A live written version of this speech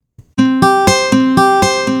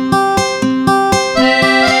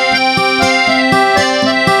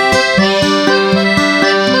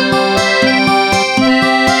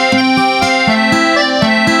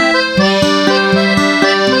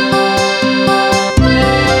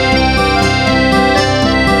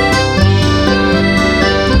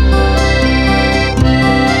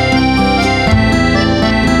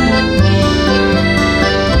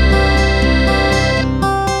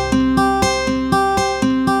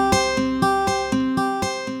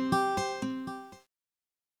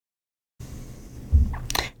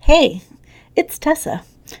Hey, it's Tessa.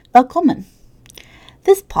 Welcome.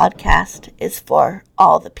 This podcast is for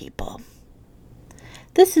all the people.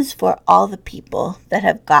 This is for all the people that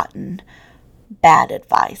have gotten bad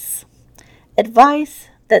advice. Advice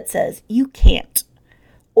that says you can't,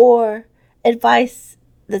 or advice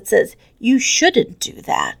that says you shouldn't do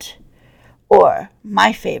that. Or,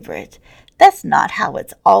 my favorite, that's not how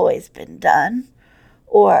it's always been done.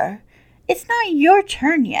 Or, it's not your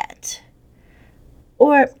turn yet.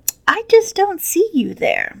 Or, I just don't see you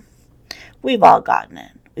there. We've all gotten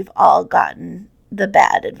it. We've all gotten the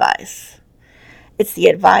bad advice. It's the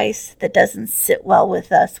advice that doesn't sit well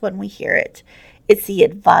with us when we hear it. It's the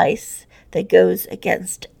advice that goes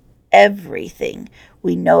against everything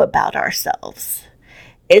we know about ourselves.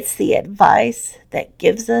 It's the advice that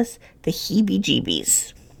gives us the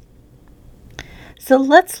heebie-jeebies. So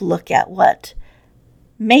let's look at what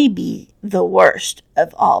may be the worst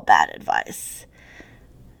of all bad advice.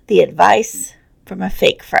 The advice from a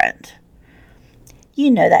fake friend.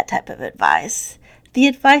 You know that type of advice. The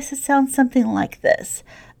advice that sounds something like this.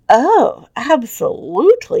 Oh,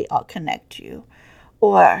 absolutely, I'll connect you.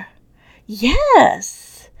 Or,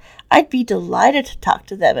 yes, I'd be delighted to talk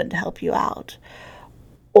to them and to help you out.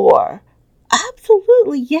 Or,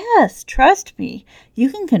 absolutely, yes, trust me. You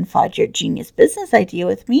can confide your genius business idea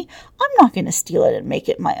with me. I'm not going to steal it and make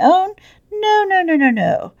it my own.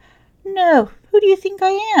 No. No, who do you think I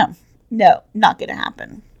am? No, not going to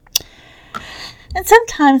happen. And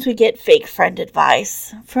sometimes we get fake friend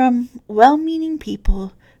advice from well-meaning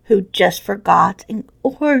people who just forgot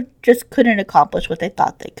or just couldn't accomplish what they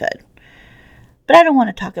thought they could. But I don't want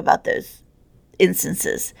to talk about those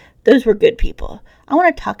instances. Those were good people. I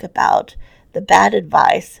want to talk about the bad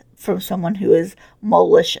advice from someone who is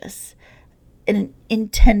malicious and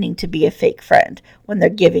intending to be a fake friend when they're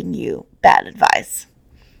giving you bad advice.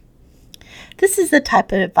 This is the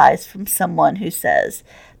type of advice from someone who says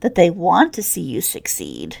that they want to see you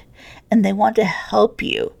succeed and they want to help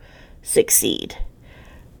you succeed.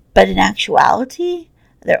 But in actuality,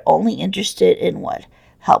 they're only interested in what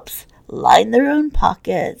helps line their own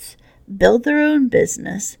pockets, build their own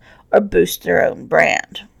business, or boost their own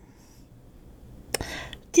brand.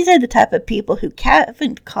 These are the type of people who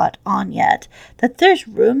haven't caught on yet that there's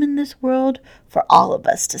room in this world for all of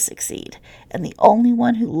us to succeed, and the only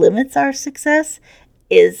one who limits our success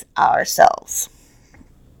is ourselves.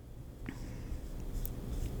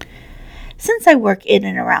 Since I work in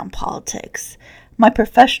and around politics, my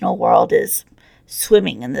professional world is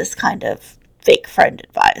swimming in this kind of fake friend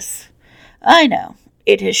advice. I know,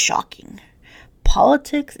 it is shocking.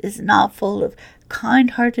 Politics is not full of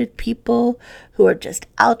kind-hearted people who are just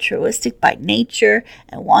altruistic by nature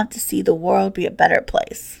and want to see the world be a better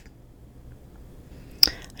place.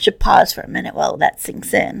 I should pause for a minute while that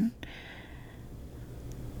sinks in.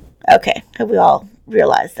 Okay, have we all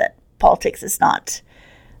realized that politics is not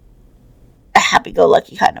a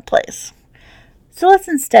happy-go-lucky kind of place? So let's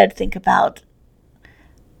instead think about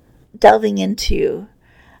delving into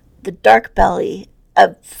the dark belly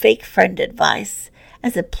of fake friend advice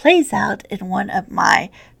as it plays out in one of my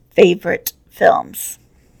favorite films.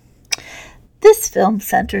 This film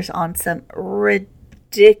centers on some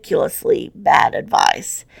ridiculously bad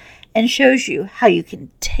advice and shows you how you can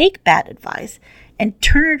take bad advice and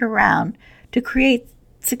turn it around to create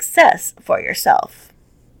success for yourself.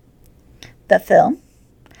 The film?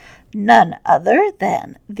 None other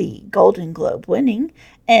than the Golden Globe winning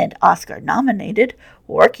and Oscar nominated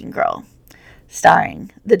Working Girl,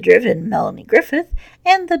 starring the driven Melanie Griffith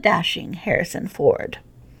and the dashing Harrison Ford.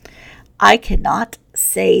 I cannot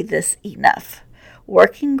say this enough.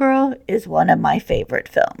 Working Girl is one of my favorite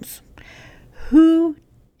films. Who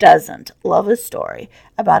doesn't love a story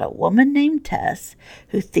about a woman named Tess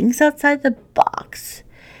who thinks outside the box,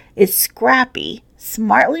 is scrappy,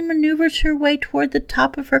 smartly maneuvers her way toward the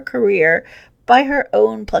top of her career by her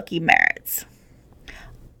own plucky merits?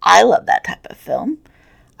 I love that type of film.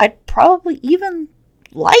 I'd probably even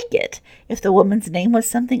like it if the woman's name was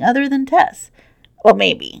something other than Tess. Well,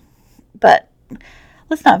 maybe. But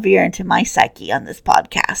let's not veer into my psyche on this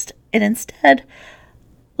podcast. And instead,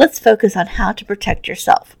 let's focus on how to protect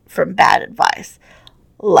yourself from bad advice,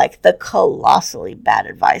 like the colossally bad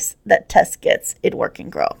advice that Tess gets in Working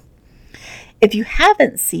Girl. If you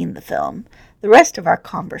haven't seen the film, the rest of our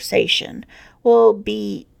conversation will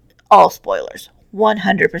be all spoilers.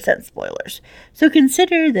 100% spoilers. So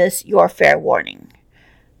consider this your fair warning.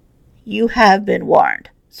 You have been warned.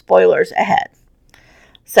 Spoilers ahead.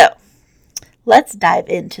 So, let's dive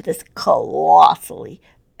into this colossally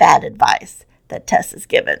bad advice that Tess is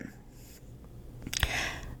given.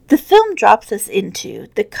 The film drops us into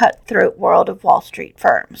the cutthroat world of Wall Street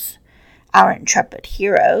firms. Our intrepid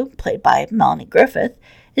hero, played by Melanie Griffith,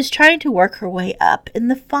 is trying to work her way up in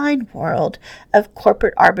the fine world of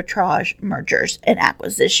corporate arbitrage, mergers, and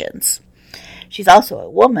acquisitions. She's also a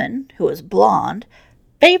woman who is blonde,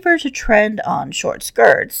 favors a trend on short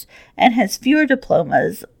skirts, and has fewer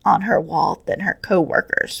diplomas on her wall than her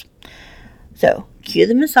co-workers. So, cue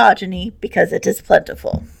the misogyny because it is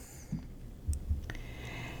plentiful.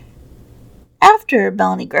 After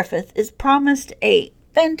Melanie Griffith is promised a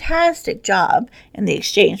fantastic job in the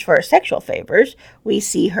exchange for her sexual favors, we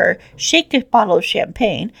see her shake a bottle of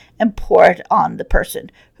champagne and pour it on the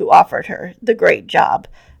person who offered her the great job,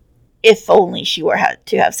 if only she were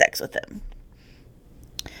to have sex with him.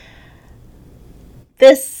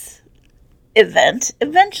 This event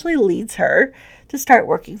eventually leads her to start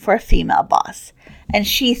working for a female boss, and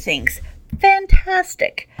she thinks,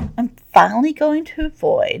 fantastic, I'm finally going to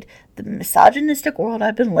avoid the misogynistic world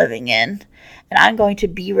I've been living in, and I'm going to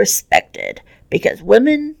be respected because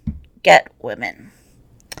women get women.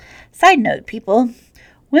 Side note, people,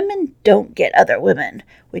 women don't get other women.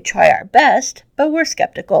 We try our best, but we're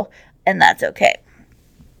skeptical, and that's okay.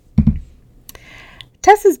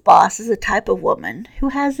 Tessa's boss is a type of woman who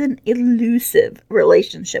has an elusive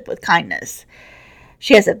relationship with kindness.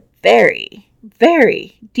 She has a very,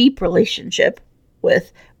 very deep relationship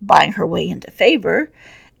with buying her way into favor,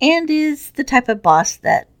 and is the type of boss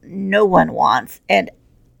that no one wants and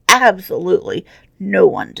absolutely no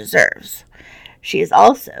one deserves. She is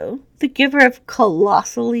also the giver of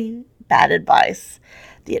colossally bad advice,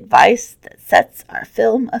 the advice that sets our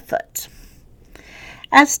film afoot.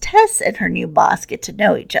 As Tess and her new boss get to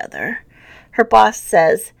know each other, her boss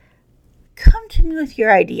says, "Come to me with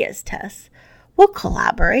your ideas, Tess. We'll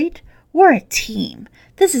collaborate. We're a team.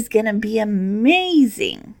 This is going to be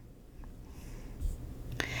amazing."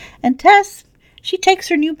 And Tess, she takes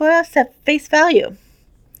her new boss at face value.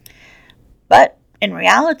 But in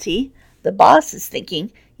reality, the boss is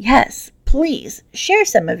thinking, yes, please share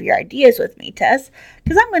some of your ideas with me, Tess,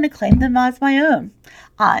 because I'm going to claim them as my own.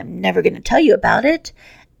 I'm never going to tell you about it,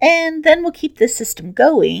 and then we'll keep this system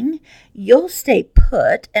going. You'll stay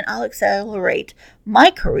put, and I'll accelerate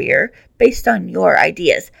my career based on your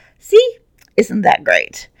ideas. See? Isn't that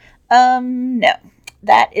great? No,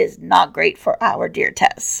 that is not great for our dear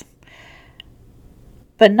Tess.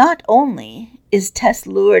 But not only is Tess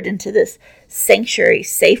lured into this sanctuary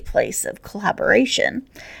safe place of collaboration,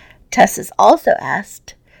 Tess is also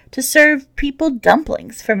asked to serve people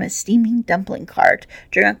dumplings from a steaming dumpling cart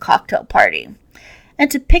during a cocktail party,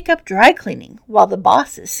 and to pick up dry cleaning while the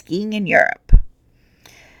boss is skiing in Europe.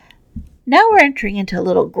 Now we're entering into a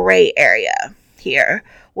little gray area here,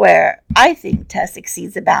 where I think Tess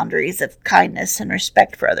exceeds the boundaries of kindness and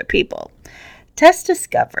respect for other people. Tess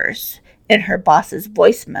discovers in her boss's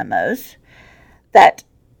voice memos that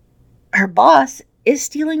her boss is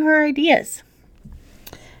stealing her ideas.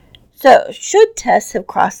 So, should Tess have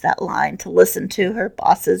crossed that line to listen to her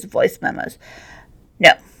boss's voice memos?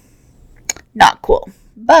 No, not cool.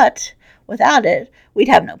 But without it, we'd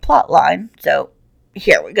have no plot line, so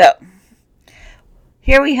here we go.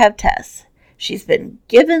 Here we have Tess. She's been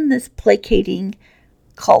given this placating,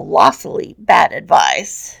 colossally bad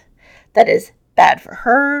advice that is bad for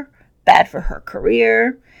her, bad for her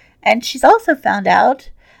career, and she's also found out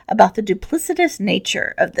about the duplicitous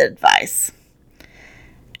nature of the advice.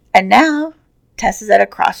 And now, Tess is at a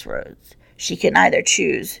crossroads. She can either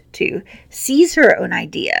choose to seize her own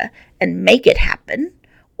idea and make it happen,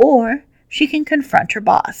 or she can confront her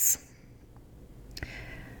boss.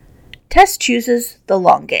 Tess chooses the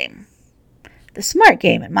long game. The smart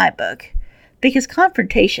game in my book, because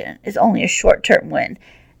confrontation is only a short-term win.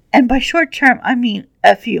 And by short-term, I mean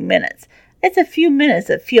a few minutes. It's a few minutes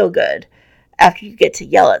that feel good after you get to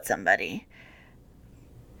yell at somebody.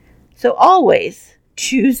 So always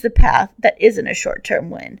choose the path that isn't a short-term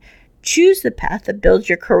win. Choose the path that builds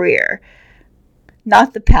your career,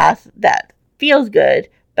 not the path that feels good,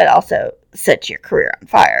 but also sets your career on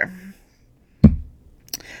fire.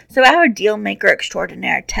 So our deal maker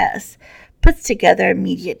extraordinaire, Tess, puts together a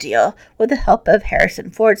media deal with the help of Harrison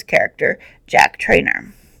Ford's character, Jack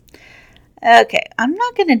Trainer. Okay, I'm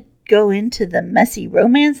not going to go into the messy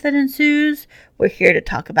romance that ensues. We're here to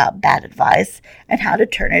talk about bad advice and how to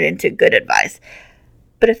turn it into good advice.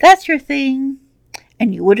 But if that's your thing,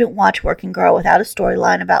 and you wouldn't watch Working Girl without a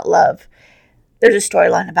storyline about love, there's a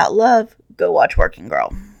storyline about love, go watch Working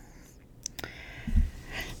Girl.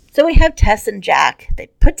 So we have Tess and Jack. They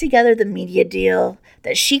put together the media deal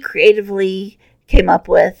that she creatively came up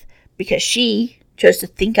with because she chose to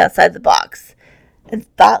think outside the box and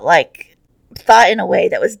thought like thought in a way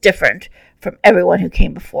that was different from everyone who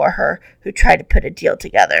came before her who tried to put a deal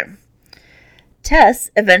together. Tess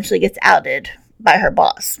eventually gets outed by her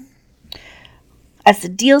boss. As the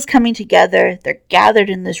deal's coming together, they're gathered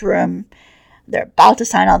in this room. They're about to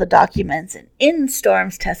sign all the documents, and in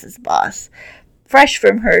storms Tess's boss, fresh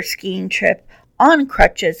from her skiing trip, on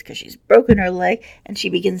crutches because she's broken her leg, and she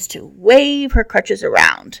begins to wave her crutches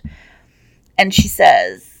around. And she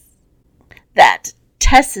says that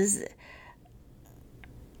Tess is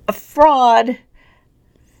a fraud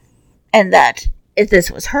and that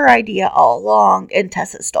this was her idea all along and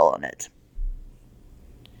Tess has stolen it.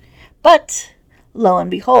 But lo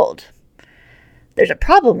and behold, there's a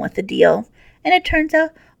problem with the deal, and it turns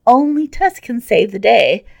out only Tess can save the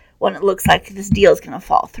day when it looks like this deal is going to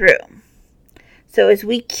fall through. So as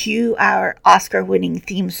we cue our Oscar-winning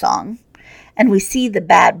theme song, and we see the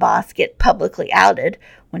bad boss get publicly outed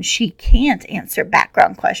when she can't answer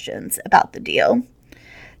background questions about the deal,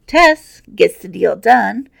 Tess gets the deal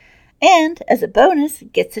done, and as a bonus,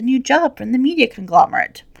 gets a new job from the media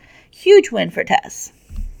conglomerate. Huge win for Tess.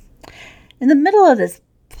 In the middle of this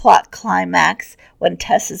plot climax, when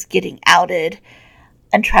Tess is getting outed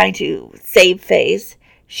and trying to save face,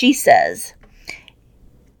 she says,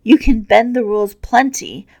 "You can bend the rules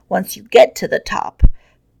plenty once you get to the top,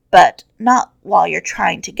 but not while you're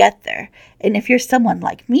trying to get there. And if you're someone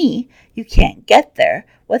like me, you can't get there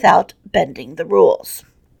without bending the rules."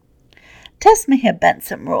 Tess may have bent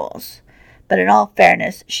some rules, but in all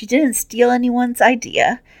fairness, she didn't steal anyone's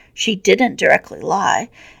idea, she didn't directly lie,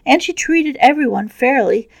 and she treated everyone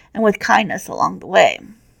fairly and with kindness along the way.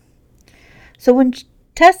 So when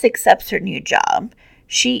Tess accepts her new job,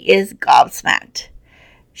 she is gobsmacked.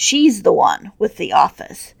 She's the one with the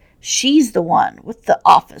office. She's the one with the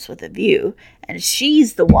office with a view, and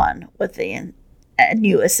she's the one with the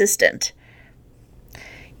new assistant.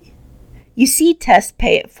 You see Tess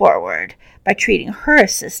pay it forward by treating her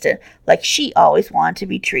assistant like she always wanted to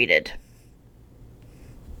be treated.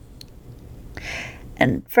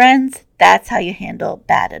 And friends, that's how you handle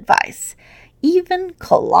bad advice. Even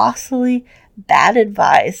colossally bad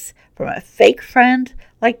advice from a fake friend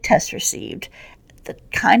like Tess received. The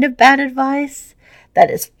kind of bad advice that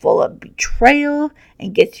is full of betrayal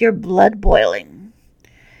and gets your blood boiling.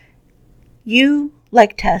 You,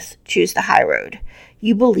 like Tess, choose the high road.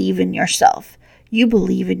 You believe in yourself. You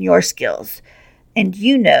believe in your skills. And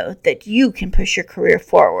you know that you can push your career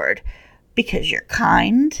forward because you're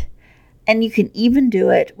kind, and you can even do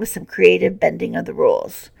it with some creative bending of the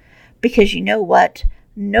rules. Because you know what?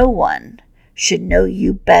 No one should know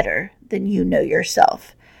you better than you know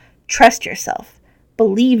yourself. Trust yourself.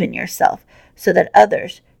 Believe in yourself so that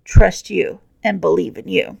others trust you and believe in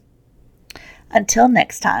you. Until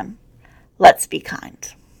next time, let's be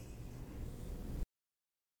kind.